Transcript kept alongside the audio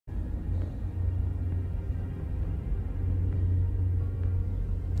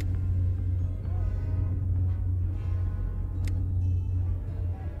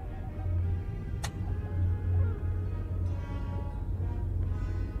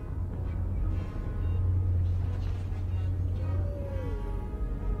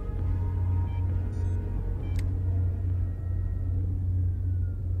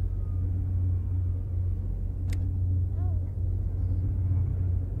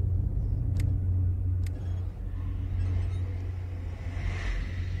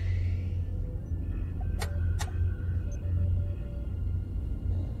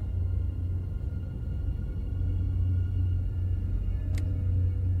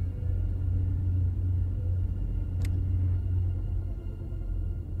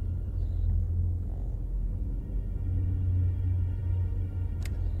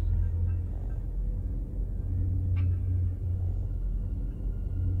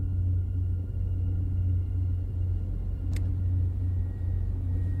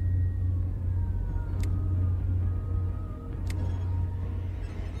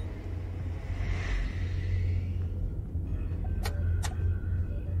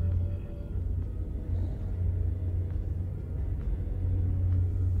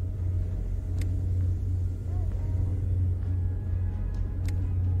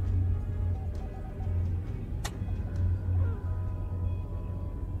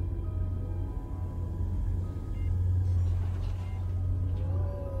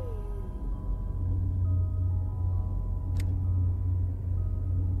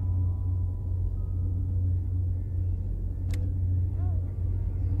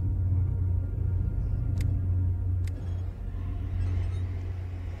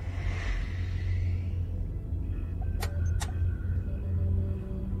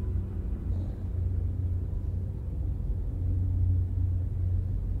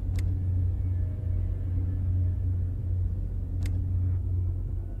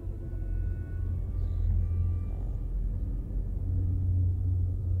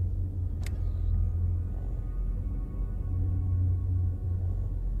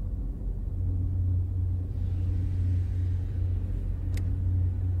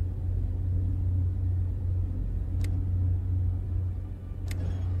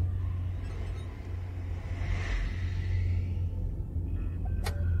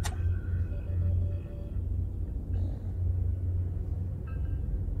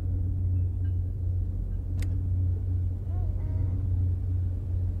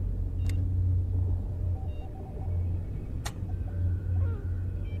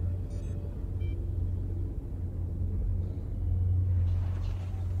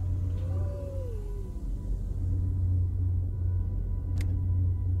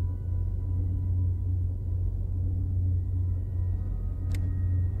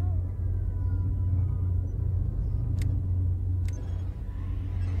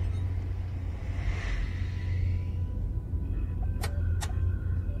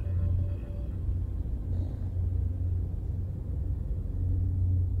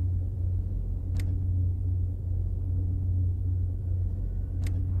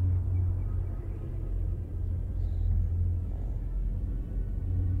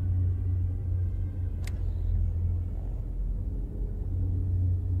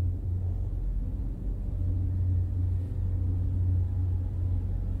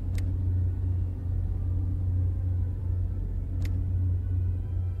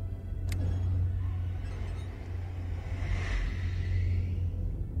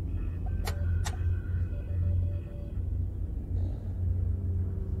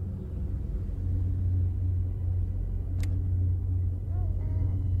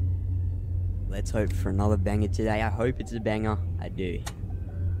Let's hope for another banger today. I hope it's a banger. I do.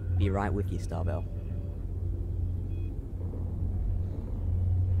 Be right with you, Starbell.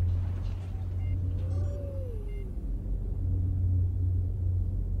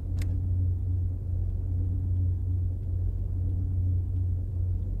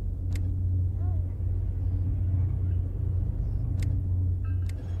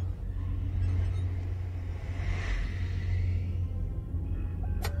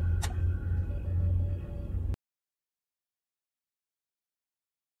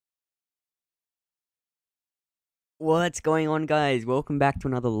 What's going on, guys? Welcome back to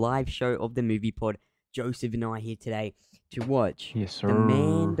another live show of the Movie Pod. Joseph and I here today to watch Yes, sir. The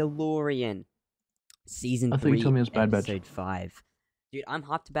Mandalorian Season 3, I thought you told me it was Bad Batch. Episode 5. Dude, I'm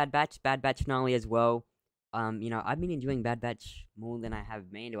hyped to Bad Batch finale as well. I've been enjoying Bad Batch more than I have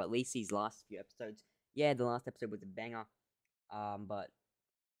Mando, at least these last few episodes. Yeah, the last episode was a banger, but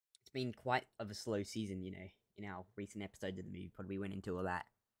it's been quite of a slow season, in our recent episodes of the Movie Pod. We went into all that.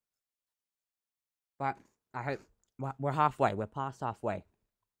 But I hope we're halfway. We're past halfway.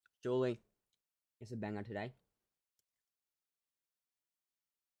 Surely, it's a banger today.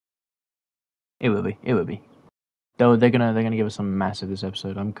 It will be. It will be. Though they're gonna give us something massive this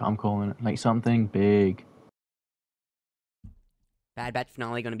episode. I'm calling it like something big. Bad Batch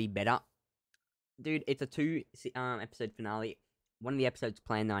finale gonna be better, dude. It's a 2 episode finale. One of the episodes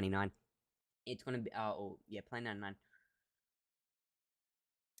Plan 99. It's gonna be Plan 99.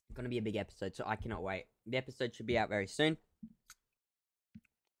 It's gonna be a big episode, so I cannot wait. The episode should be out very soon.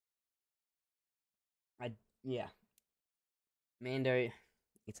 Mando,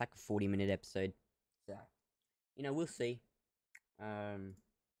 it's like a 40-minute episode, so we'll see. Now,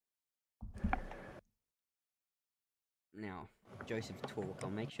 Joseph, talk.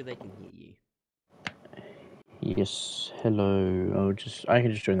 I'll make sure they can hear you. Yes. Hello. I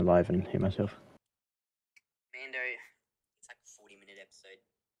can just join the live and hear myself. Mando, it's like a 40-minute episode.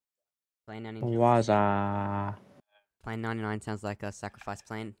 Plan 99. Waza. Plan 99 sounds like a sacrifice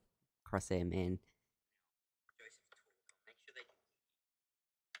plan. Crosshair, man.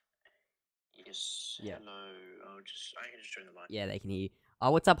 Yes. Yeah. Hello. I can just join the live. Yeah, they can hear you.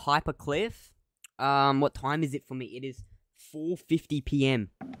 What's up, Hypercliff? What time is it for me? It is 4:50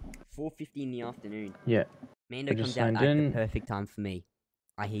 p.m. 4:50 in the afternoon. Yeah. Mando comes out at the perfect time for me.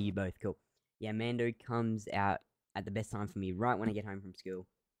 I hear you both. Cool. Yeah, Mando comes out at the best time for me, right when I get home from school.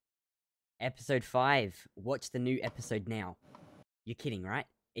 Episode 5. Watch the new episode now. You're kidding, right?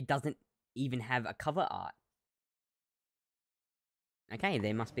 It doesn't even have a cover art. Okay,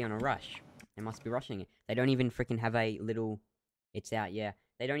 they must be on a rush. They must be rushing it. They don't even freaking have a little... It's out, yeah.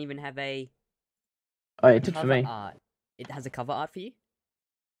 They don't even have a... Oh, it did for me. Art. It has a cover art for you?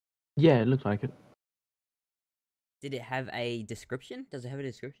 Yeah, it looked like it. Did it have a description? Does it have a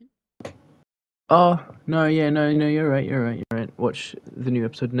description? Oh, no, yeah, no, you're right. Watch the new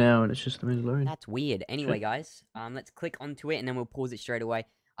episode now, and it's just the Mandalorian. That's weird. Anyway, guys, let's click onto it, and then we'll pause it straight away.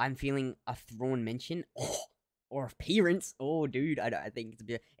 I'm feeling a Thrawn mention. Or appearance. Oh, dude, I think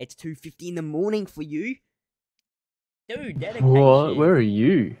it's 2:50 in the morning for you. Dude, dedication. What? Where are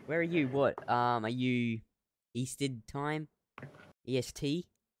you? Where are you? What? Are you Eastern time? EST?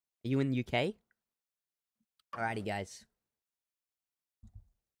 Are you in the UK? Alrighty, guys.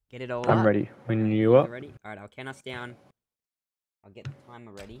 Get it all I'm up. ready. When you are. Ready? Alright, I'll count us down. I'll get the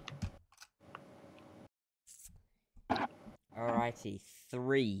timer ready. Alrighty.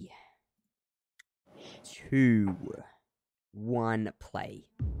 3, 2, 1, play.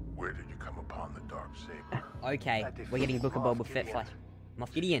 Where did you come upon the dark saber? Okay, we're getting Book of Boba Fett flash.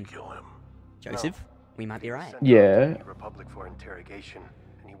 Moff Gideon. Kill him. Joseph, we might be right. Yeah. Republic for interrogation,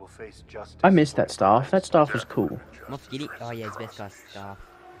 and he will face justice. I missed that staff. That staff was cool. Moff Gideon. Oh yeah, his best guy staff.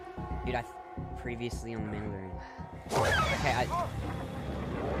 Dude, previously on the Mandalorian. Okay,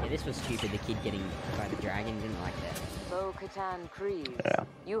 yeah, this was stupid. The kid getting hit by the dragon, didn't like that. Bo-Katan Kryze, Yeah.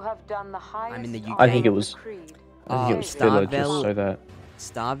 you have done the highest. I'm in the UK. I think it was. creed. I think it was filler just so that.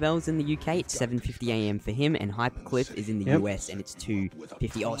 Starvell's in the UK. It's 7:50 a.m. for him, and Hypercliff is in the Yep. US, and it's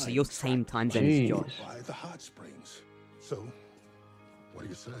 2:50. Oh, so you're same time zone as Jeez. Josh. By the hot springs. So, what do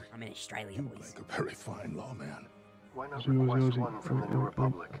you say? I'm in Australia, You boys. make a very fine lawman. Why not request one from the New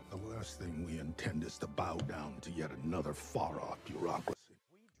Republic? The last thing we intend is to bow down to yet another far-off bureaucracy. We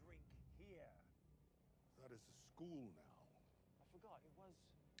drink here. That is a school now. I forgot it was.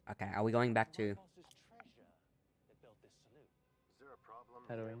 Okay, are we going back to Is there a problem,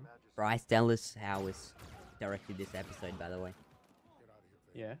 How do Your we- Majesty? Bryce Dallas Howes directed this episode, by the way.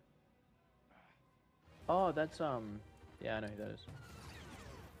 Yeah. Oh, that's Yeah, I know who that is.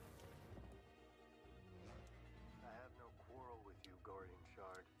 I have no quarrel with you, Guardian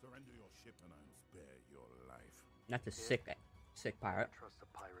Shard. Surrender your ship and I'm That's a sick pirate. Trust a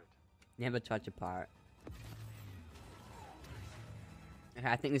pirate. Never touch a pirate. Okay,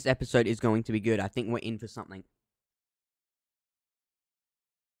 I think this episode is going to be good. I think we're in for something.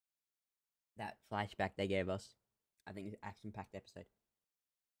 That flashback they gave us. I think it's an action-packed episode.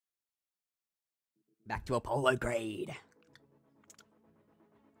 Back to Apollo grade.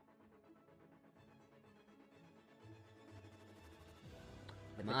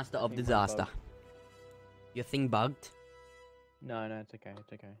 The master of disaster. Your thing bugged? No, it's okay.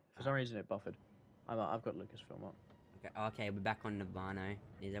 It's okay. For some reason, it buffered. I've got Lucasfilm up. Okay, we're back on Nirvana.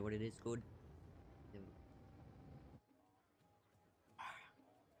 Is that what it is called?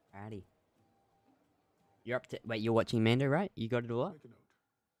 Alrighty. You're up to... Wait, you're watching Mando, right? You got it all up? Make a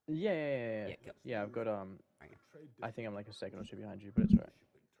note. Yeah. go. Yeah, I've got Trade I think I'm like a second or two behind you, but it's alright.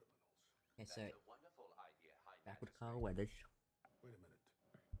 Okay, so... Back with Carl Weathers. Wait a minute.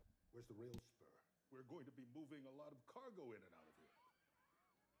 Where's the rail spur? We're going to be moving a lot of cargo in and out of here.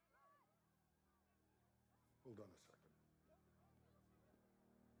 Hold on a second.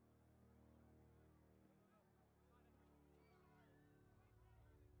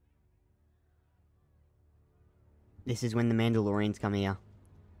 This is when the Mandalorians come here.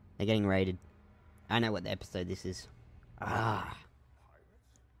 They're getting raided. I know what the episode this is. Ah.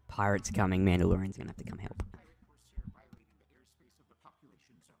 Pirates coming. Mandalorian's gonna have to come help.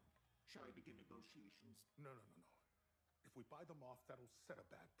 No. If we buy them off, that'll set a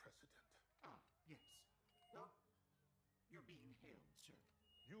bad precedent. Yes. Well, you're being hailed, sir.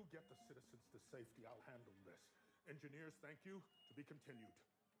 You get the citizens to safety, I'll handle this. Engineers, thank you. To be continued.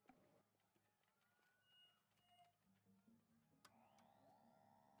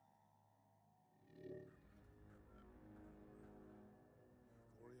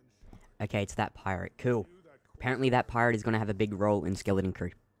 Okay, it's that pirate. Cool. Apparently that pirate is gonna have a big role in Skeleton Crew.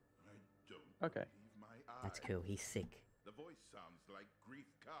 Okay. That's cool. He's sick. The voice sounds like Grief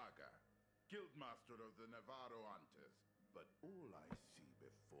Karga, guildmaster of the Navarro Hunters. But all I see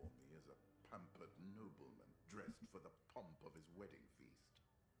before me is a pampered nobleman dressed for the pomp of his wedding feast.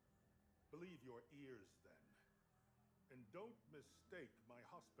 Believe your ears, then. And don't mistake my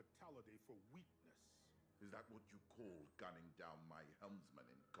hospitality for weakness. Is that what you call gunning down my helmsman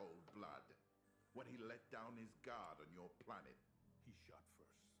in cold blood? When he let down his guard on your planet? He shot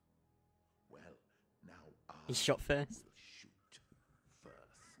first. Well, now He shot first. will shoot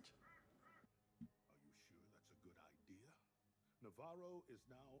first. Are you sure that's a good idea? Navarro is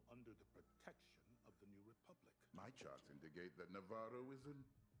now under the protection of the New Republic. My charts indicate that Navarro is an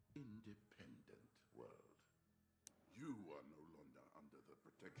independent world. You are no longer under the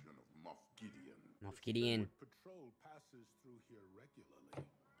protection of Moff Gideon. Moff Gideon. Patrol passes through here regularly.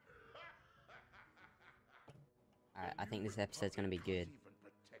 Alright, I think this episode's gonna be good. Even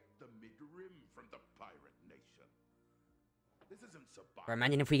protect the mid-rim from the pirate nation. This isn't survival. Bro,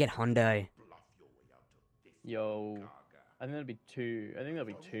 imagine if we get Hondo. Bluff your way out of this. Yo. Karga. I think that'll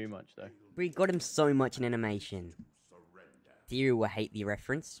be too much though. We got him so much in animation. Surrender. Theory will hate the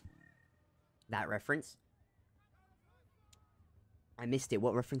reference. That reference. I missed it.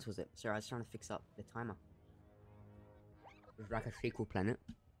 What reference was it? Sorry, I was trying to fix up the timer. It was like a sequel planet.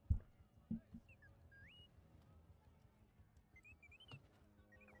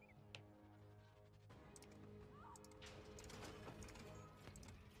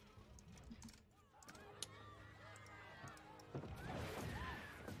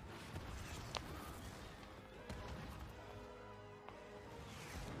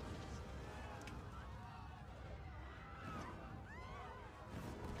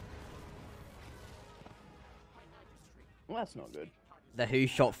 Well, that's not good. The Who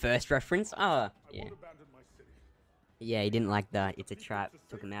Shot First reference? Oh, I yeah. won't abandon my city. Yeah, he didn't like that. It's a trap.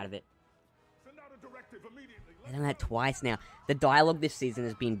 Took him out of it. Send out a directive immediately. I've done that twice now. The dialogue this season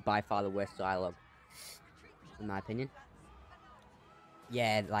has been by far the worst dialogue. In my opinion.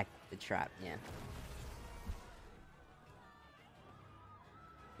 Yeah, like the trap, yeah.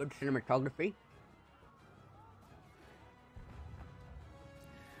 Good cinematography.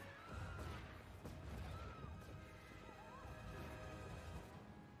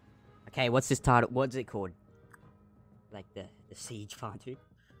 Okay, what's this title? What's it called? Like the siege part 2?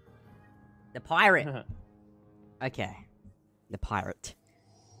 The pirate! Okay. The pirate.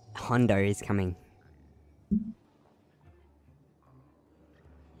 Hondo is coming. The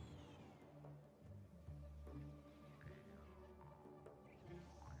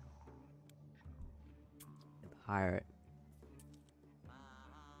pirate.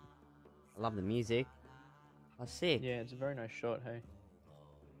 I love the music. Oh, sick. Yeah, it's a very nice shot, hey.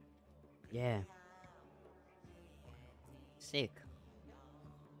 Yeah. Sick.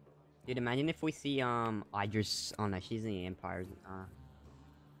 Dude, imagine if we see Idris. Oh no, she's in the Empire.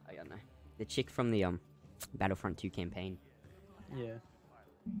 I don't know. The chick from the Battlefront 2 campaign. Yeah.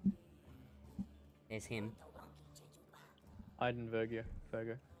 There's him. Iden Virgo.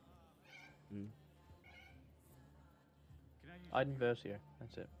 Mm. Iden Versio.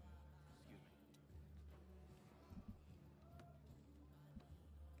 That's it.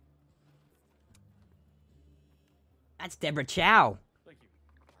 That's Deborah Chow.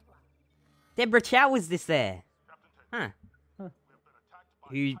 Deborah Chow was this there. Huh.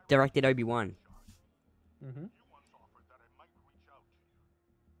 Who directed Obi-Wan? Mm-hmm.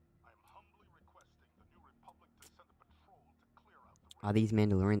 Are these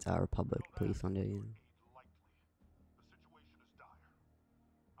Mandalorians our Republic? Please don't do it. The situation is dire.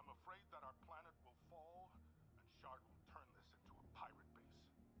 I'm afraid that our planet will fall, and Shard will turn this into a pirate base.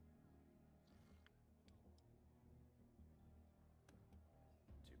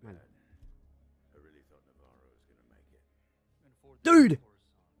 Too bad. I really thought Navarro was gonna make it. Dude!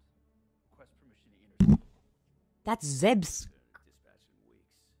 That's Zeb's. Dispatch in weeks.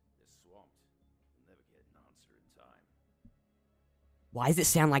 They're swamped. We'll never get an answer in time. Why does it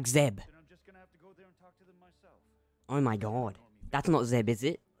sound like Zeb? Then I'm just gonna have to go there and talk to them myself. Oh my god. That's not Zeb, is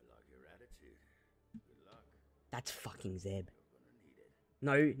it? I like your attitude. Good luck. That's fucking Zeb. You're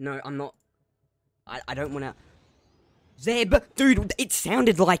gonna need it. No, I'm not. I don't wanna. Zeb! Dude, it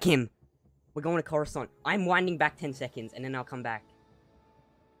sounded like him! We're going to Coruscant. I'm winding back 10 seconds and then I'll come back.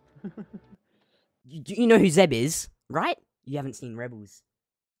 You know who Zeb is, right? You haven't seen Rebels.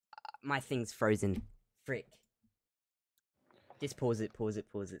 My thing's frozen. Frick. Just pause it.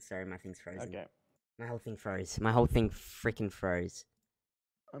 Sorry, my thing's frozen. Okay. My whole thing froze. My whole thing frickin' froze.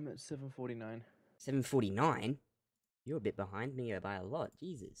 I'm at 7:49. 7:49? You're a bit behind me by a lot.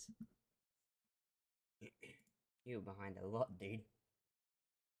 Jesus. You're behind a lot, dude.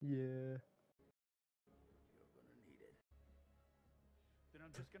 Yeah. Then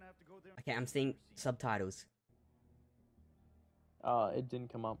I'm just gonna have to go there. Okay, I'm seeing subtitles. It didn't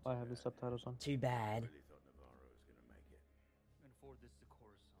come up. I have the subtitles on. Too bad. Really thought Navarro was gonna make it. And forward this to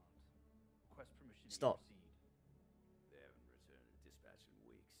Coruscant. Request permission to Stop. proceed. They haven't returned a dispatch in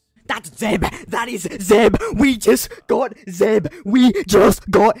weeks. That's Zeb! That is Zeb! We just got Zeb! We just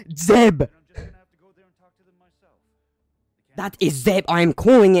got Zeb! Then I'm just gonna have to go there and talk to them myself. They can't That is Zeb! I am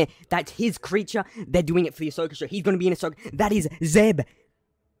calling it! That's his creature! They're doing it for the Ahsoka show. He's gonna be in Ahsoka. That is Zeb!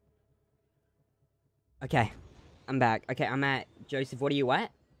 Okay. I'm back. Okay, I'm at... Joseph, what are you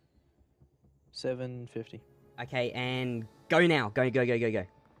at? 7:50. Okay, and go now. Go.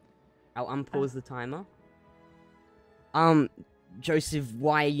 I'll unpause the timer. Joseph,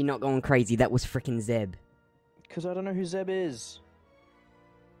 why are you not going crazy? That was frickin' Zeb. Because I don't know who Zeb is.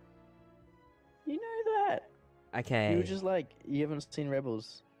 You know that. Okay. You were just like, you haven't seen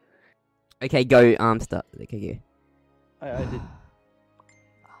Rebels. Okay, go, start. Okay, go. I did.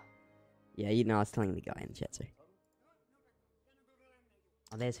 Yeah, you know, I was telling the guy in the chat, so.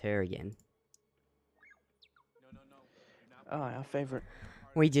 Oh, there's her again. Oh, our favorite.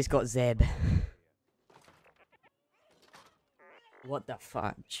 We just got Zeb. What the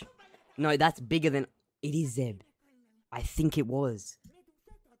fudge? No, that's bigger than... It is Zeb. I think it was.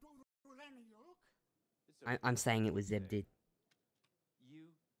 I'm saying it was Zeb, dude. You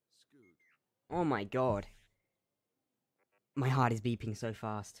scoot. Oh my god. My heart is beeping so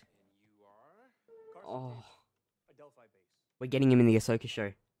fast. And you are? Oh. A Delphi base. We're getting him in the Ahsoka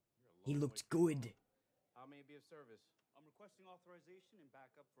show. He looked good. How may I be of service? I'm requesting authorization and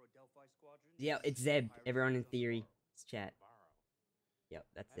backup for a Delphi squadron. Yeah, it's Zeb. Everyone in theory. It's chat. Yep,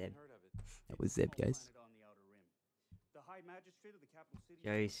 that's Zeb. That was Zeb, guys. The High Magistrate of the capital city.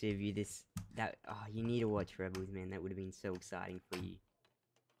 Joseph, you just... That... Oh, you need to watch Rebels, man. That would have been so exciting for you.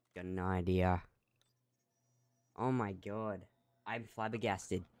 Got no idea. Oh my god. I'm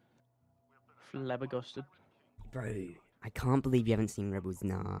flabbergasted. Flabbergasted. Bro, I can't believe you haven't seen Rebels.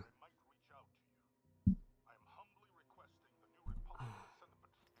 Nah. I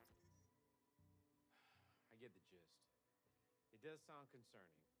get the gist. It does sound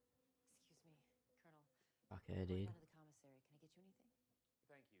concerning. Excuse me, Colonel. Okay, I'm dude. down to the commissary. Can I get you anything?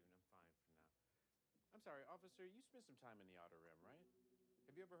 Thank you, and I'm fine for now. I'm sorry, officer, you spent some time in the Outer Rim, right?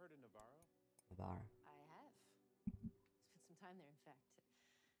 Have you ever heard of Navarro? Navarro. I have. Spent some time there, in fact.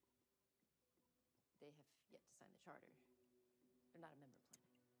 They have yet to sign the charter. They're not a member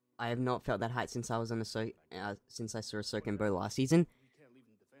planet. I have not felt that height since I was on since I saw Ahsoka and Bo last season. We can't leave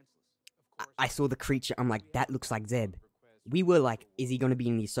them defenseless. Of course. I saw the creature. I'm like, that looks like Zeb. We were like, is he gonna be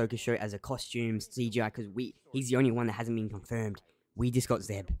in the Ahsoka show as a costume CGI? Because he's the only one that hasn't been confirmed. We just got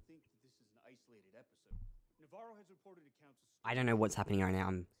Zeb. I don't think that this is an isolated episode. Navarro has reported accounts of I don't know what's happening right now.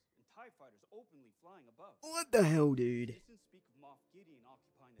 I'm and TIE What the hell, dude?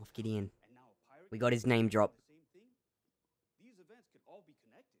 Moff Gideon. We got his name drop. These events could all be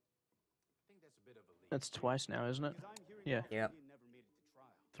connected. I think that's a bit of a leap. That's twice now, isn't it? Yeah. Yep. Never made it to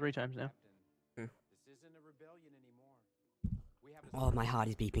trial. 3 times now. Captain, this isn't a rebellion anymore. We have a Oh, my heart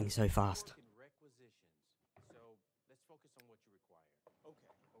is beeping so fast. in requisitions. So let's focus on what you require.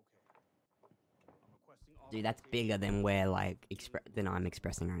 Okay. I'm requesting all Dude, that's bigger than where like than I'm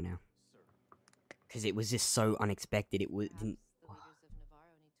expressing right now. Because it was just so unexpected. It was. Perhaps the leaders of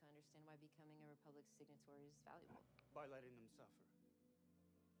Navarro need to understand why becoming a Republic signatory is valuable. by letting them suffer.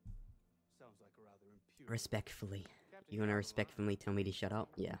 Sounds like a rather impure. Respectfully. You wanna respectfully tell me to shut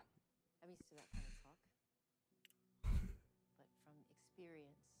up? Yeah. I'm used to that kind of talk. But from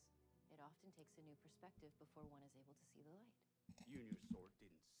experience, it often takes a new perspective before one is able to see the light. You and your sword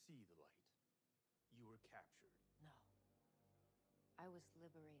didn't see the light. You were captured. No. I was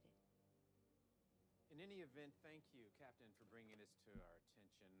liberated. In any event, thank you, Captain, for bringing this to our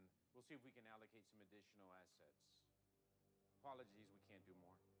attention. We'll see if we can allocate some additional assets. Apologies, we can't do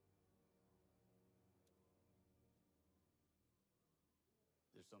more.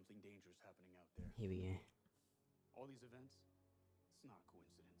 There's something dangerous happening out there. Here we go. All these events, it's not a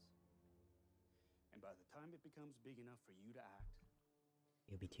coincidence. And by the time it becomes big enough for you to act,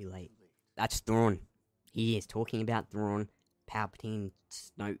 It'll be too late. too late. That's Thrawn. He is talking about Thrawn, Palpatine,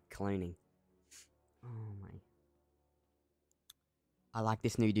 Snoke cloning. Oh my. I like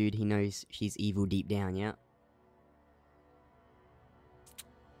this new dude. He knows she's evil deep down, yeah?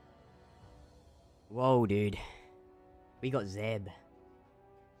 Whoa, dude. We got Zeb.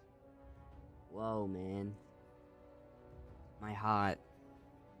 Whoa, man. My heart.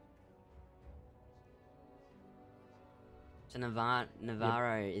 So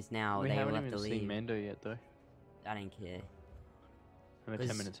Navarro is now, we they haven't will have even to seen leave. Mando yet, though. I don't care. We're 'Cause-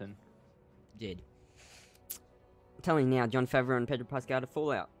 10 minutes in. Did. I'm telling you now, John Favreau and Pedro Pascal to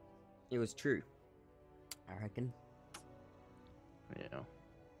Fallout. It was true. I reckon. Yeah.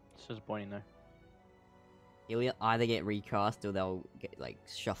 It's disappointing, though. He'll either get recast or they'll get like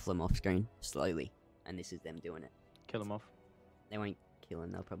shuffle him off screen slowly, and this is them doing it. Kill him off. They won't kill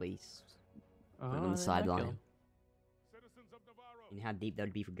him. They'll probably Oh, put him on the they might kill sideline. him. Citizens of Navarro, You know how deep that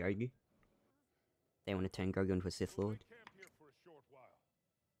would be for Grogu? They want to turn Grogu into a Sith we'll Lord. lay camp here for a short while.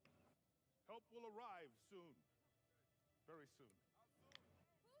 Help will arrive soon. Very soon.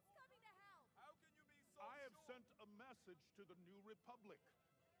 Who's coming to help? How can you be so I have sent a message to the New Republic.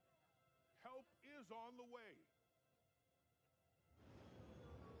 Help is on the way.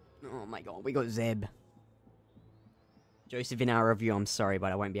 Oh my god, we got Zeb. Joseph, in our review, I'm sorry,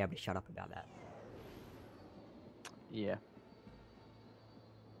 but I won't be able to shut up about that. Yeah.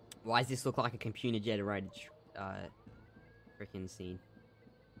 Why does this look like a computer generated freaking scene?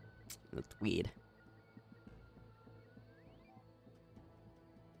 It looked weird.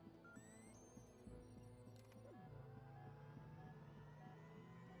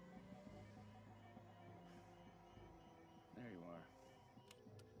 There you are.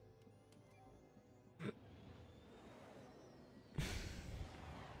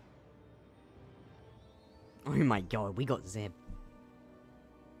 Oh my god, we got Zeb.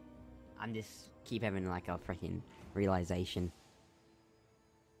 I'm just keep having like a freaking realization.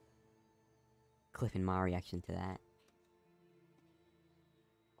 Clipping my reaction to that.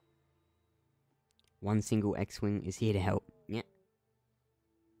 One single X-Wing is here to help. Yeah.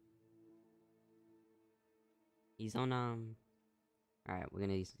 He's on, Alright, we're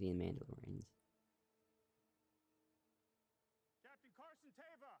gonna see the Mandalorians. Captain Carson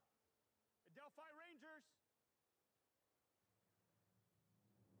Tava, Adelphi Rangers.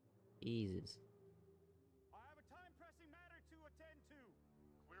 Jesus. I have a time-pressing matter to attend to.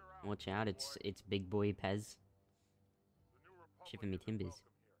 Clear out. Watch out, it's big boy Pez. The New Republic Shipping me is timbers. welcome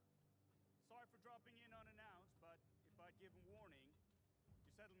here. Sorry for dropping in unannounced, but if I'd given warning,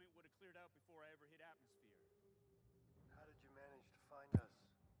 your settlement would have cleared out before I ever hit atmosphere. How did you manage to find us?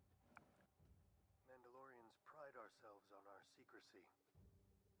 Mandalorians pride ourselves on our secrecy.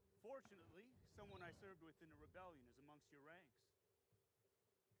 Fortunately, someone I served with in the rebellion is amongst your ranks.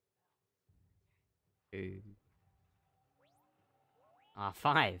 Ooh.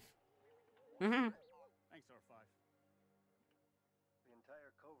 R5. Mhm. Thanks, R5. The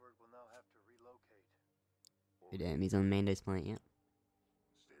entire covert will now have to relocate. Oh, damn, he's on Mando's planet, yeah.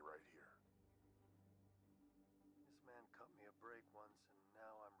 Stay right here. This man cut me a break once, and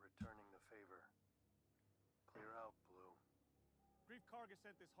now I'm returning the favor. Clear out, Blue. Grief Karga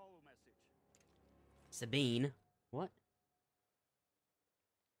sent this holo message. Sabine. What?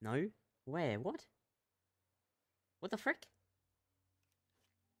 No? Where? What? What the frick?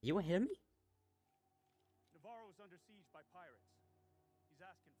 You ahead of me?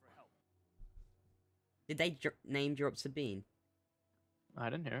 Did they name drop Sabine? I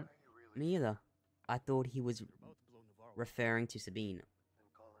didn't hear it. Are you really Me either. I thought he was They're about to blow Navarro. referring to Sabine. then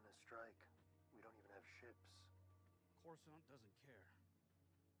call in a strike? We don't even have ships. Coruscant doesn't care.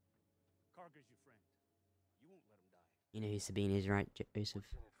 Karga's your friend. You won't let him die. You know who Sabine is, right, Joseph?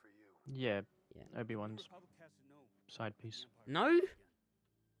 What's in it for you? Yeah, Yeah. Obi-Wan's The Republic has to know side the piece. Empire No? is again.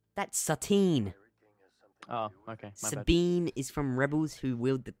 That's Satine. Pirate King has something Oh, to do with okay, it. my bad. Sabine is from Rebels, who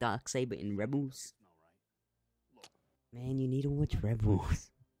wield the dark saber in Rebels. Smell right. Look, Man, you need to watch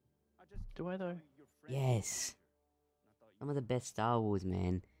Rebels. I just Do I, though? your friend Yes. is in danger, and I thought you Some of the best Star Wars,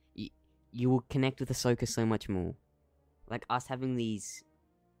 man. You will connect with Ahsoka so much more. Like us having these,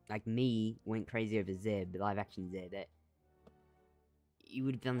 like me went crazy over Zeb, the live action Zeb. That you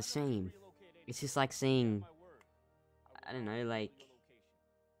would have done the same. It's just like seeing, I don't know, like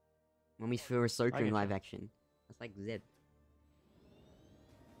when we saw Ahsoka I in get live you. action. It's like Zeb.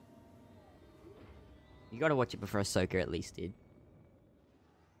 You gotta watch it before Ahsoka, at least, dude.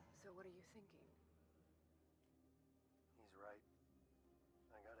 So what are you thinking? He's right.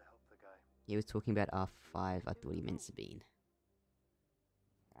 I gotta help the guy. He was talking about R5. I thought he meant Sabine.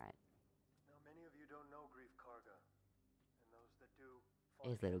 Right. Now, many of you don't know Grief Karga, and those that do.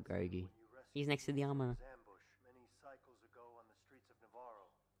 There's little fought against Grogu. him when you rescued He's next to me the from armor. his ambush many cycles ago on the streets of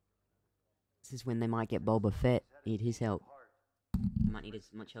Navarro. This is when they might get Boba Fett. Need his help. Heart. Might need as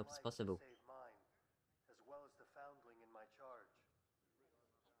much help as Life to possible. save mine, as well as the foundling in my charge.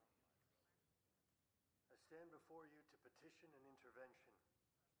 I stand before you to petition an intervention,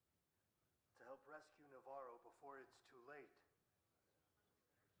 to help rescue Navarro before it's too late.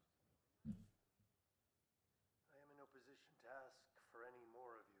 I am in no position to ask for any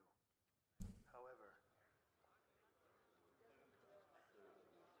more of you. However,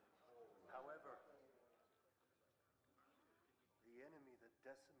 the enemy that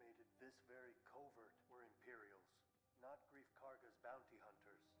decimated this very covert were Imperials, not Grief Karga's bounty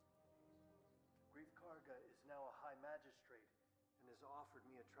hunters. Grief Karga is now a high magistrate and has offered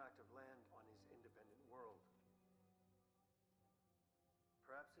me a tract of land on his independent world.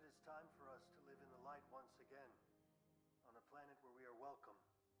 Perhaps it is time for us to live in the light once again, on a planet where we are welcome,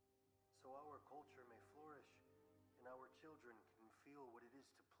 so our culture may flourish and our children can feel what it is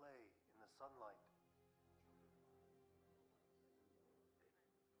to play in the sunlight.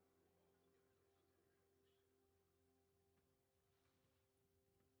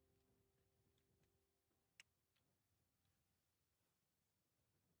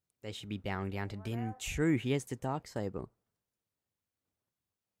 They should be bowing down to Din. True, he has the dark saber.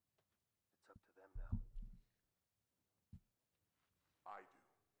 It's up to them now. I do.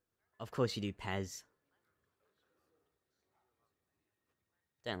 Of course you do, Paz.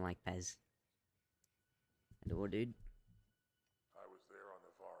 Don't like Paz. At all, dude. I was there on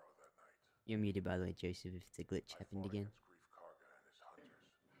Navarro that night. You're muted, by the way, Joseph, if the glitch I happened fought again. against Grief Karga and his hunters.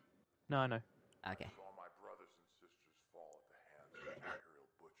 No, I know. Okay. Saw my brothers and sisters fall at the hands of the Imperial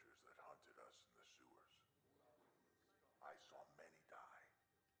butchers that hunted us in the sewers. I saw many die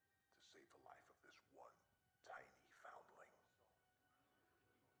to save the life of this one tiny foundling.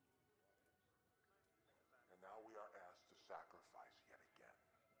 And now we are asked to sacrifice yet again.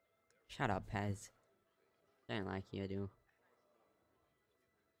 Shut up, Paz. Don't like you, I do.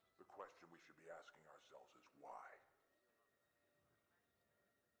 The question we should be asking ourselves is why?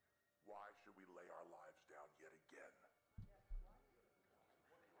 Why should we lay our lives down yet again?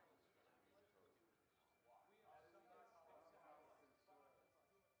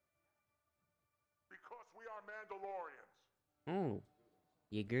 Because we are Mandalorians. Oh,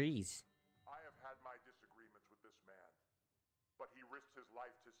 he agrees. I have had my disagreements with this man, but he risked his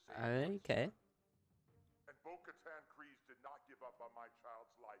life to save us. Okay. And Bo-Katan Kryze did not give up on my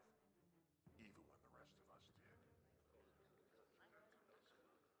child's life, even when the rest of us did.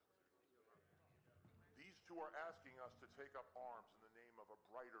 These two are asking us to take up arms in the name of a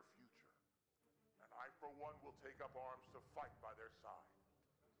brighter future. And I, for one, will take up arms to fight by their side.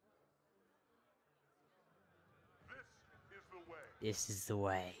 This is the way. This is the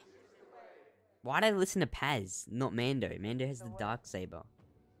way. Why'd I listen to Paz, not Mando? Mando has the dark saber.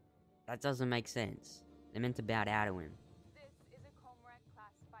 That doesn't make sense. They're meant to bow down to him. This is a Comrade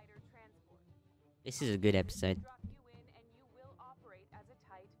class fighter transport. This is a good episode. Drop you in and you will operate as a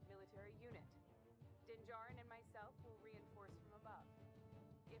tight military unit. Dinjarin and myself will reinforce from above.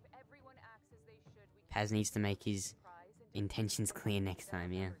 If everyone acts as they should, we can Paz needs to make his surprise and intentions clear next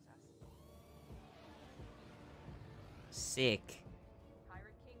time, yeah. Sick.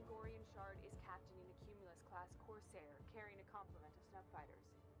 Pirate King Gorian Shard is captaining a Cumulus-class Corsair carrying a complement of snuff fighters.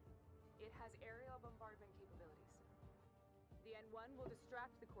 It has aerial bombardment capabilities. The N1 will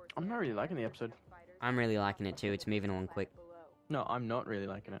distract the Corsair. I'm not really liking the episode. Fighters I'm really liking it too. It's moving along quick. No, I'm not really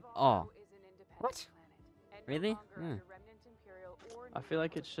liking it. Oh. What? Really? Hmm. I feel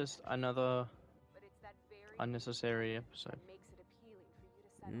like it's just another unnecessary episode.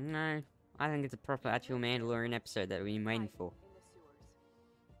 No, I think it's a proper actual Mandalorian episode that we've been waiting for.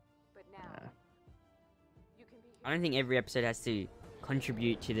 Yeah. I don't think every episode has to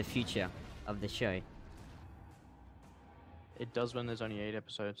contribute to the future of the show. It does when there's only 8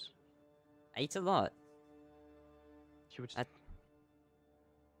 episodes. 8's a lot. Should we just... That-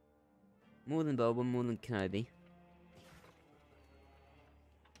 More than Boba, more than Kenobi.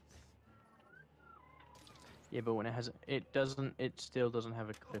 Yeah, but when it still doesn't have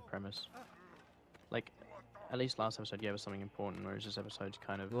a clear premise. Like, at least last episode gave us something important, whereas this episode's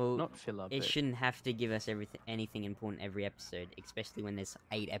kind of, Well, not filler, It but... shouldn't have to give us anything important every episode, especially when there's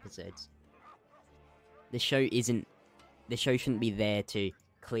 8 episodes. The show shouldn't be there to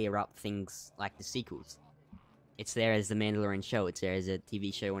clear up things like the sequels. It's there as the Mandalorian show. It's there as a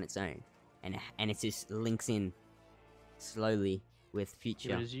TV show on its own, and it just links in slowly with Yeah, future.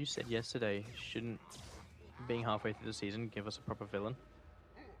 but as you said yesterday, shouldn't being halfway through the season give us a proper villain?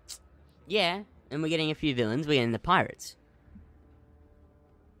 Yeah, and we're getting a few villains. We're getting the pirates.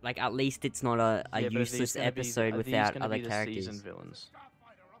 Like, at least it's not a Yeah, but are these useless gonna be- episode are these without gonna other be the characters. season villains?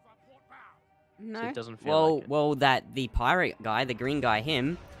 No. So it doesn't feel like it. Well, the pirate guy, the green guy,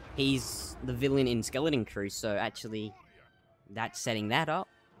 he's the villain in Skeleton Crew, so actually, that's setting that up.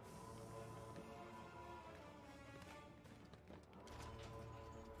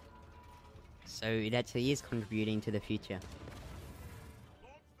 So it actually is contributing to the future.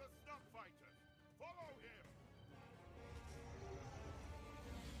 Launch the snuff fighters! Follow him!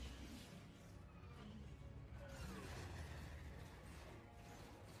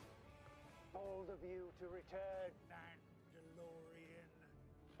 Bold of you to return. Mandalorian.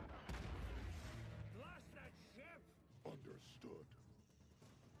 Blast that ship! Understood.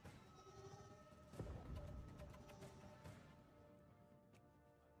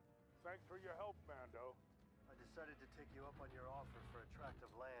 Thanks for your help, Mando. I decided to take you up on your offer for a tract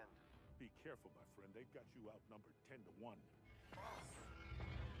of land. Be careful, my friend. They've got you outnumbered 10 to 1.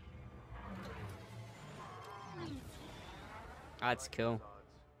 That's cool.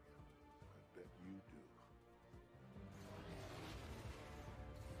 I bet you do.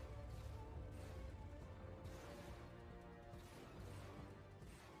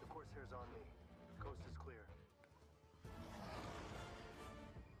 The Corsair's on me. Coast is clear.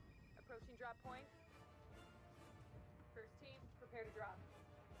 Approaching drop point. First team, prepare to drop.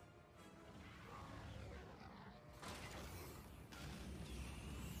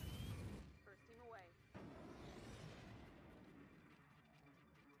 First team away.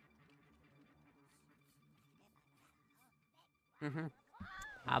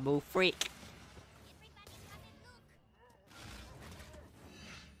 Abu Freak.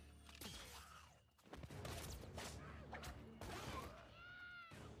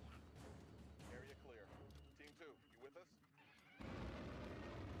 Area clear. Team 2, you with us?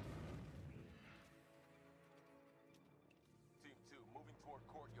 Team 2, moving toward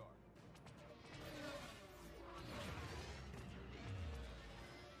courtyard.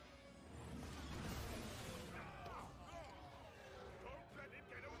 Don't let him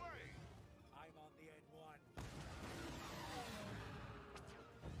get away! I'm on the N1.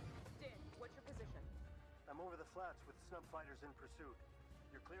 Din, what's your position? I'm over the flats with snub fighters in pursuit.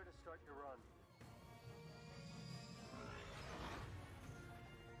 You're clear to start your run.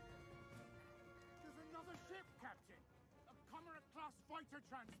 There's another ship, Captain! A Comrade-class fighter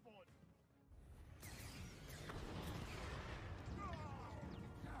transport!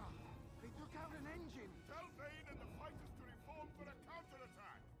 They took out an engine! Tell Vane and the fighters to reform for a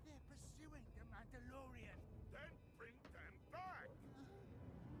counterattack! They're pursuing the Mandalorian. Then bring them back!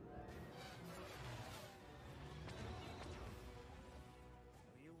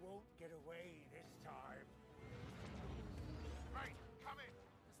 You won't get away this time. Right, come in!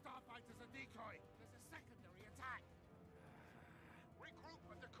 The starfighter's a decoy! There's a secondary attack. Regroup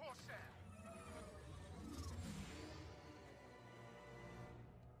at the Corsair!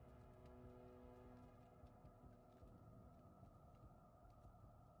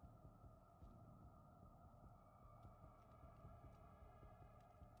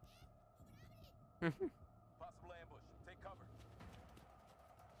 Possible ambush. Take cover.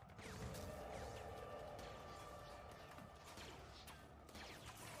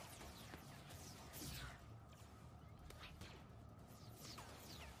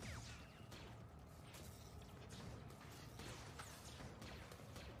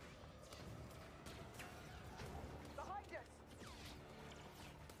 Behind us!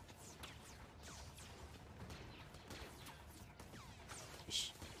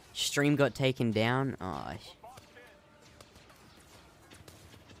 stream got taken down. Oh.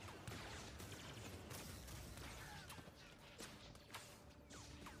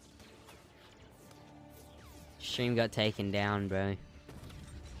 Stream got taken down, bro.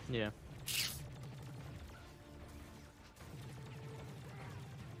 Yeah.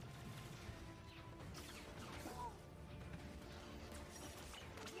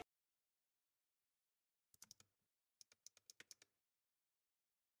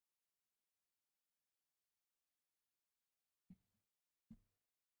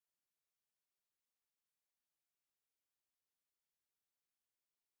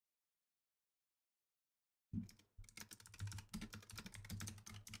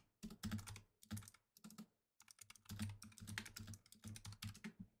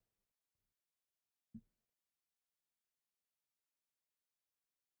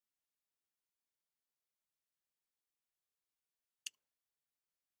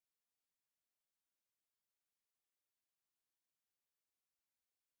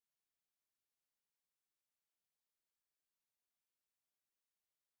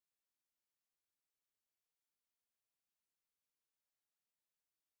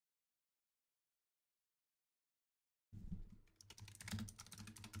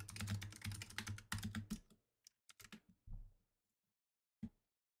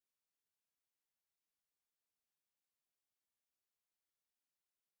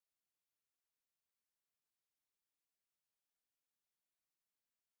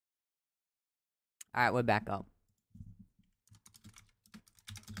 Alright, we're back up.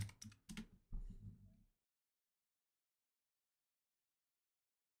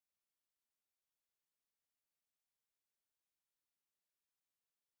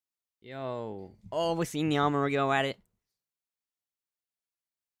 Yo. Oh, we're seeing the armor go at it.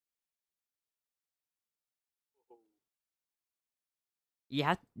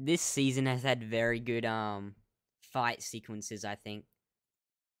 Yeah, this season has had very good fight sequences, I think.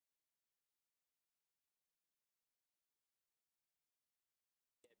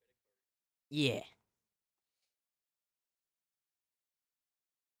 Yeah.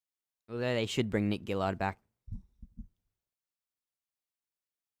 Although they should bring Nick Gillard back.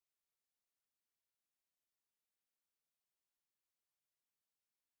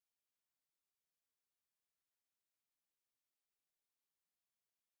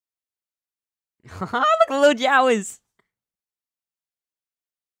 Look at the little Jawas!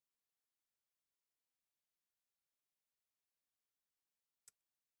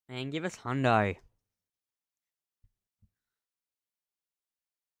 Man, give us Hundo.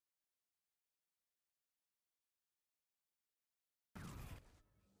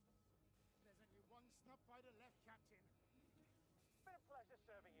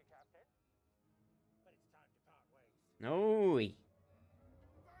 No.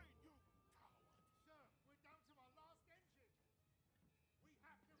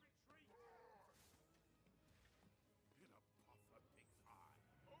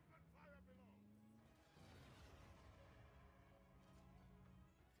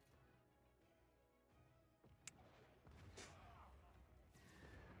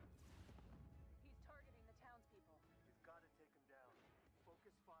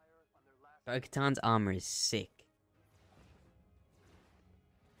 Bo-Katan's armor is sick.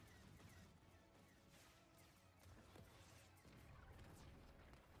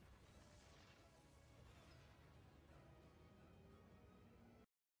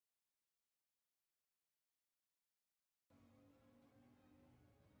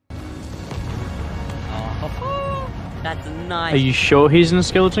 Oh, that's nice. Are you sure he's in the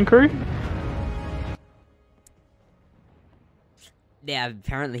skeleton crew? Yeah,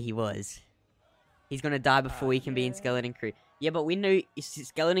 apparently he was. He's gonna die before he can be in Skeleton Crew. Yeah, but we know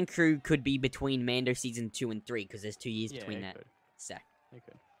Skeleton Crew could be between Mando season 2 and 3 because there's 2 years between it that. could. So, It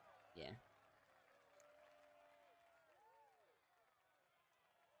could. yeah.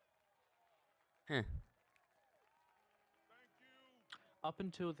 Huh. Up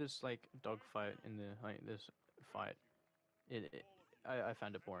until this like dogfight in the this fight, I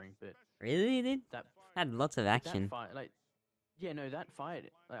found it boring. But Really, dude? that Had lots of that action. fight, like, yeah, no, that fight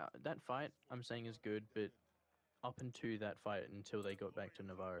I'm saying is good, but up until that fight, until they got back to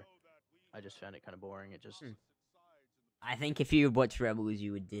Navarro, I just found it kind of boring. It just I think if you watch Rebels,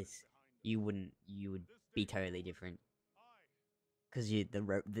 you would you would be totally different. Cause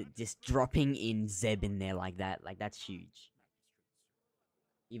the just dropping in Zeb in there like that's huge.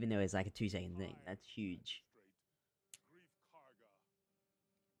 Even though it's like a 2-second thing, that's huge.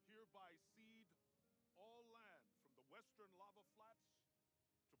 Hereby cede all land from the western lava flats to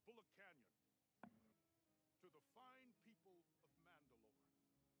Bullock Canyon to the fine people of Mandalore.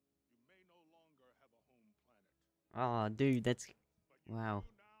 Oh, dude, that's wow.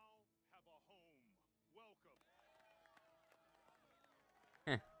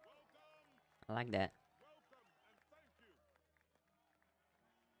 Huh. I like that.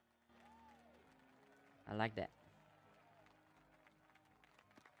 I like that.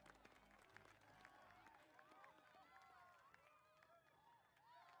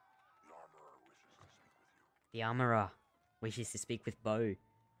 The armorer wishes to speak with Bo.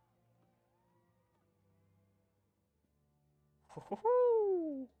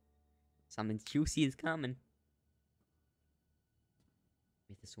 Something juicy is coming.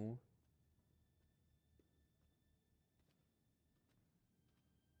 Mythosaur.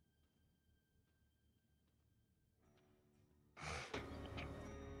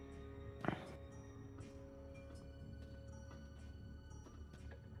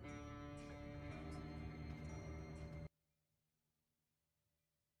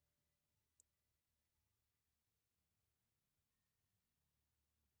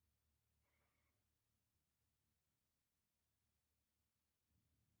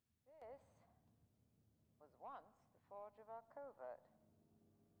 This was once the forge of our covert.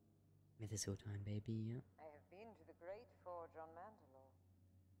 Mythosaur time, baby, yeah. I have been to the great forge on Mandalore.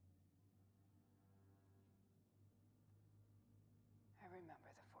 I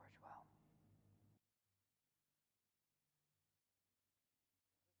remember the forge well.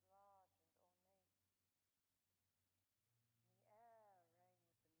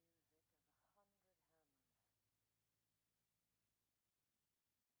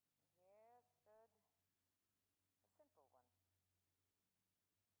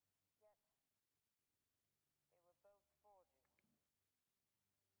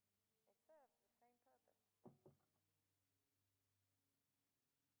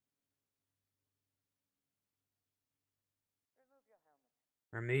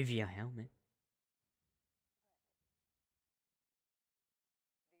 Remove your helmet. Do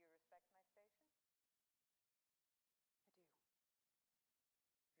you respect my station? I do.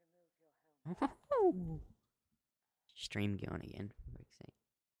 Remove your helmet. Stream going again, for fuck's sake.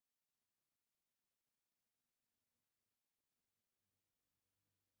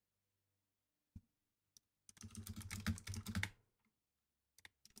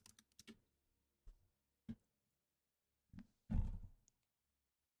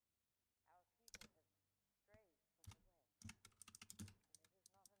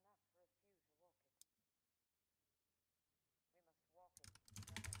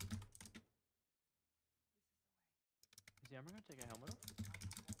 Is the armor gonna take a helmet off?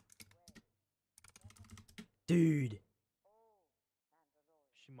 Dude.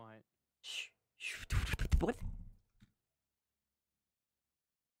 She might. Shh. What?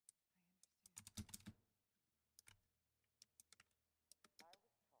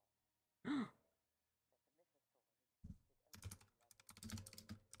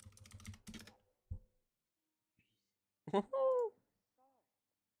 Oh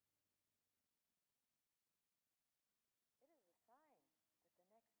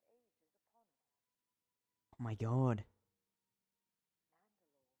my god.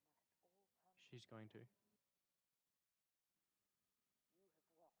 She's going to.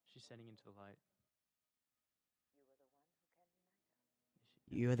 She's sending into the light.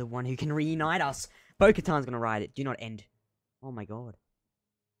 You're the one who can reunite us. Bo-Katan's gonna ride it. Do not end. Oh my god.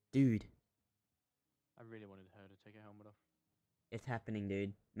 Dude. I really wanted her to take her helmet off. It's happening,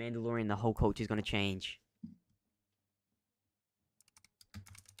 dude. Mandalorian, the whole culture's gonna change.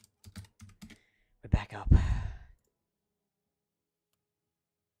 We're back up.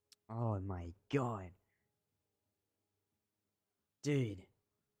 Oh my god. Dude.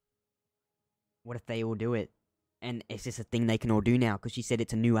 What if they all do it? And it's just a thing they can all do now, because she said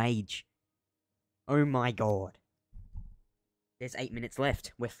it's a new age. Oh my god. There's 8 minutes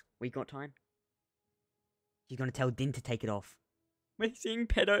left. We got time? She's gonna tell Din to take it off. We're seeing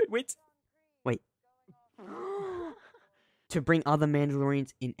pedo. Wait. To bring other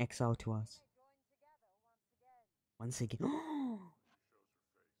Mandalorians in exile to us. Once again.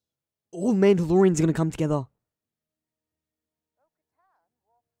 All Mandalorians are gonna come together.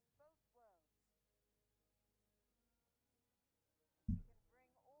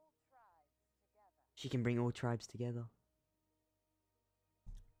 She can bring all tribes together.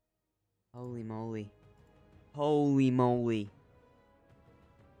 Holy moly. Holy moly.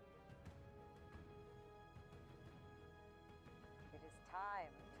 It is time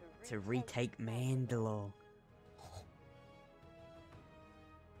To retake Mandalore.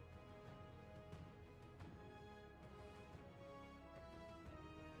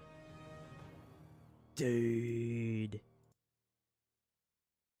 Dude.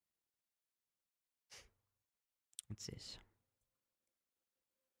 What's this?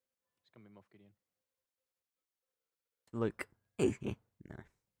 It's gonna be Moff Gideon. Luke. No.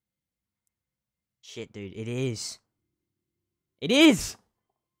 Shit, dude. It is. It is!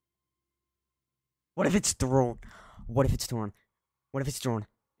 What if it's Thrawn? What if it's Thrawn? What if it's Thrawn?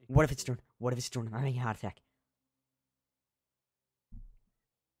 What if it's Thrawn? What if it's Thrawn? I'm having a heart attack.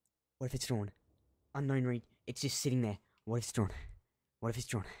 What if it's Thrawn? Unknown read. It's just sitting there. What if it's Thrawn? What if it's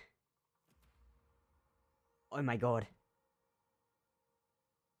Thrawn? Oh my god.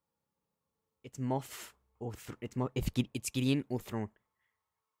 It's Moff or it's Moff. It's Gideon or Thrawn.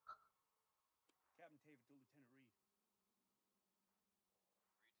 Captain Tava to Lieutenant Reed. Reed to Tava?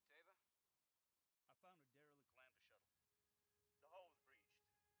 I found a derelict Lambda shuttle. The hull was breached.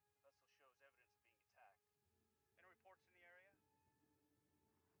 The vessel shows evidence of being attacked. Any reports in the area?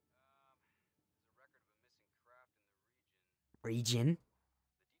 There's a record of a missing craft in the region. Region?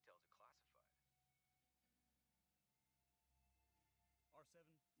 The details are classified. R7,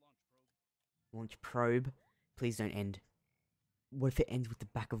 launch probe. Launch probe. Please don't end. What if it ends with the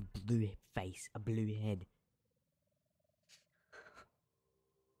back of blue face, a blue head?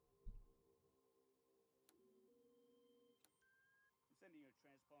 I'm sending you a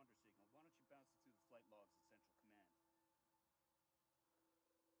transponder signal. Why don't you bounce it through the flight logs at Central Command?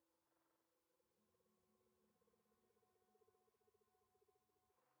 It's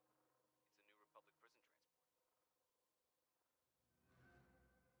a New Republic prison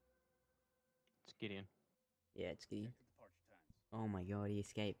transport. It's Gideon. Yeah, it's Gideon. Check the departure times. Oh my god, he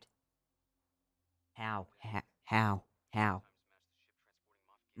escaped. How? How? How? Time to smash the ship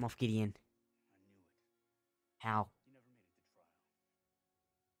transporting Moff Gideon. I knew it. How? He never made it to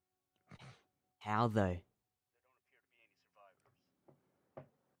trial. How though? There don't appear to be any survivors.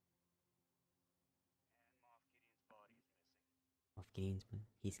 And Moff Gideon's body is missing. Moff Gideon's.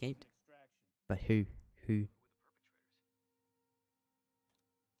 He escaped. An extraction. But who? Who?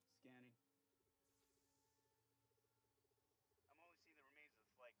 Who are the perpetrators? Scanning. I'm only seeing the remains of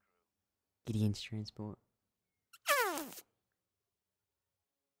the flight crew. Gideon's transport.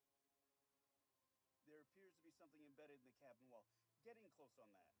 There appears to be something embedded in the cabin wall. Get in close on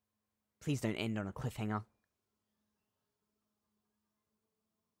that. Please don't end on a cliffhanger.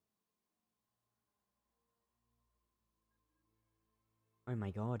 Oh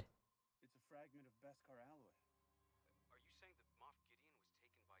my god. It's a fragment of Beskar alloy. Are you saying that Moff Gideon was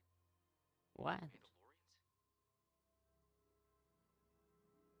taken by What?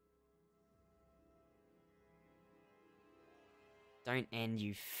 Mandalorians? Don't end,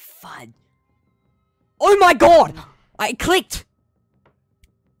 you fud. Oh my god! I clicked!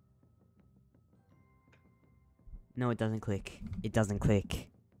 No, it doesn't click. It doesn't click.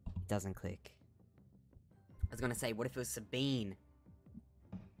 It doesn't click. I was gonna say, what if it was Sabine?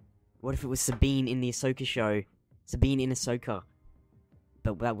 What if it was Sabine in the Ahsoka show? Sabine in Ahsoka.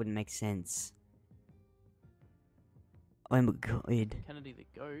 But that wouldn't make sense. Oh my god. Kennedy the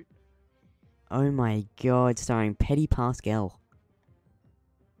goat. Oh my god, starring Petty Pascal.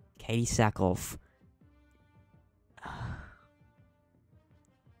 Katie Sackhoff.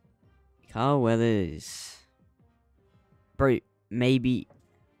 Carl Weathers. Bro, maybe...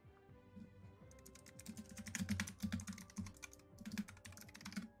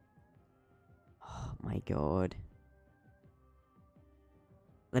 Oh my god.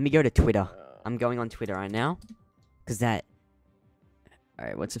 Let me go to Twitter. I'm going on Twitter right now. Because that...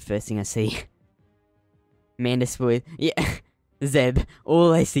 Alright, what's the first thing I see? Mandus with... Yeah. Zeb.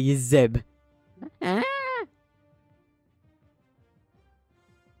 All I see is Zeb. Ah.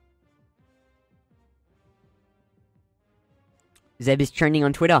 Zeb is trending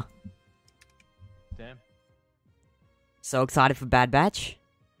on Twitter. Damn. So excited for Bad Batch.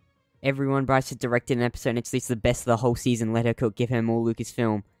 Everyone Bryce has directed an episode and it's at least the best of the whole season. Let her cook, give her more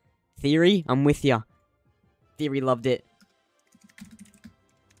Lucasfilm. Theory, I'm with ya. Theory loved it.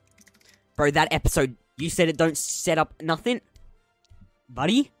 Bro, that episode, you said it don't set up nothing?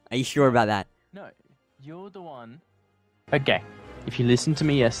 Buddy? Are you sure about that? No, you're the one. Okay, if you listened to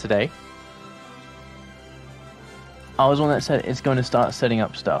me yesterday, I was the one that said it's going to start setting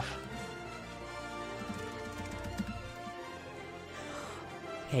up stuff.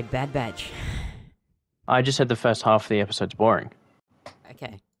 Okay, Bad Batch. I just said the first half of the episode's boring.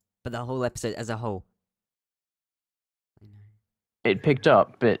 Okay. But the whole episode as a whole. It picked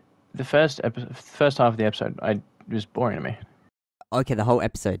up, but the first half of the episode, it was boring to me. Okay, the whole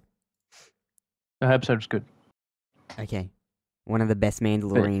episode. The whole episode was good. Okay. One of the best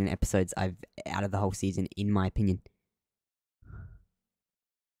Mandalorian episodes I've out of the whole season, in my opinion.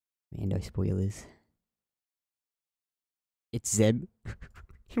 Mando spoilers. It's Zeb.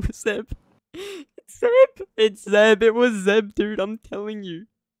 It was Zeb. It's Zeb! It's Zeb! It was Zeb, dude, I'm telling you.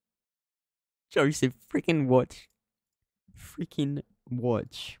 Joseph, freaking watch. Freaking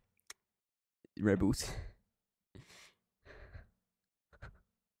watch. Rebels.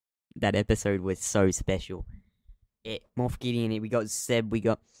 That episode was so special. Moff Gideon, we got Zeb, we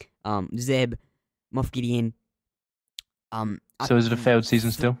got Zeb, Moff Gideon. So is it a failed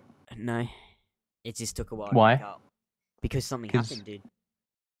season still? No. It just took a while Why? to pick up. Because something 'Cause- happened, dude.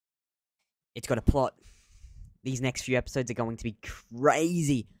 It's got a plot. These next few episodes are going to be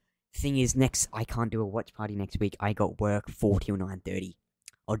crazy. Thing is, I can't do a watch party next week. I got work 4 till 9:30.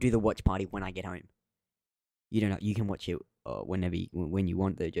 I'll do the watch party when I get home. You don't know. You can watch it when you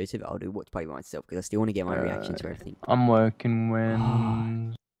want, though, Joseph. I'll do a watch party by myself because I still want to get my reactions to everything. I'm working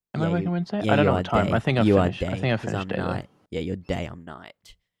Am I working Wednesday? I don't know what time. Day. I think I you finished. Are day, I think I 'cause finished I'm day. though. night. Yeah, you're day. I'm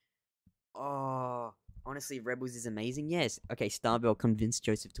night. Oh, honestly, Rebels is amazing. Yes. Okay, Starbell convinced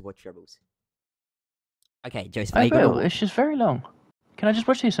Joseph to watch Rebels. Okay, Joseph. I are you gonna will. It's just very long. Can I just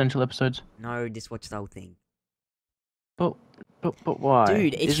watch the essential episodes? No, just watch the whole thing. But why?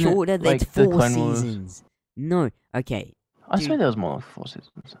 Dude, it's Isn't it shorter. like It's the 4 Clone Wars? seasons. No, okay. I Dude, swear there was more than 4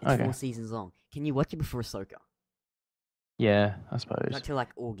 seasons. It's Okay. 4 seasons long. Can you watch it before Ahsoka? Yeah, I suppose. Not till like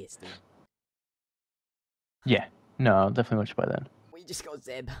August, dude. Yeah. No, I'll definitely watch it by then. We just got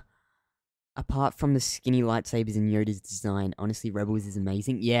Zeb. Apart from the skinny lightsabers in Yoda's design, honestly, Rebels is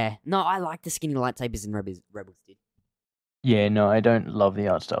amazing. Yeah. No, I like the skinny lightsabers in Rebels, dude. Yeah, no, I don't love the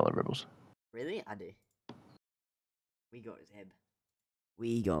art style of Rebels. Really? I do. We got Zeb.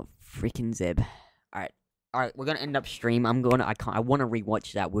 We got freaking Zeb. Alright, we're gonna end up stream. I wanna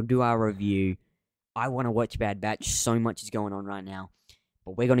rewatch that. We'll do our review. I wanna watch Bad Batch. So much is going on right now.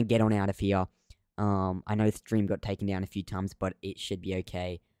 But we're gonna get on out of here. I know the stream got taken down a few times, but it should be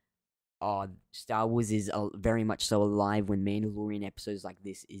okay. Star Wars is very much so alive when Mandalorian episodes like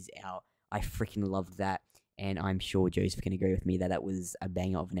this is out. I freaking loved that. And I'm sure Joseph can agree with me that was a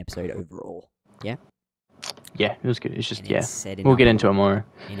banger of an episode overall. Yeah? Yeah, it was good. It's just, And yeah. it's said in We'll get our- into it more.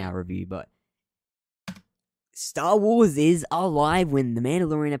 in our review, but Star Wars is alive when the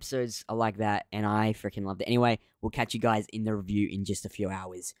Mandalorian episodes are like that, and I freaking loved it. Anyway, we'll catch you guys in the review in just a few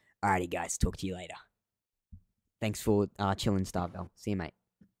hours. Alrighty, guys, talk to you later. Thanks for chilling, Starbell. See you, mate.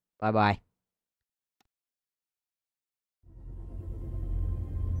 Bye-bye.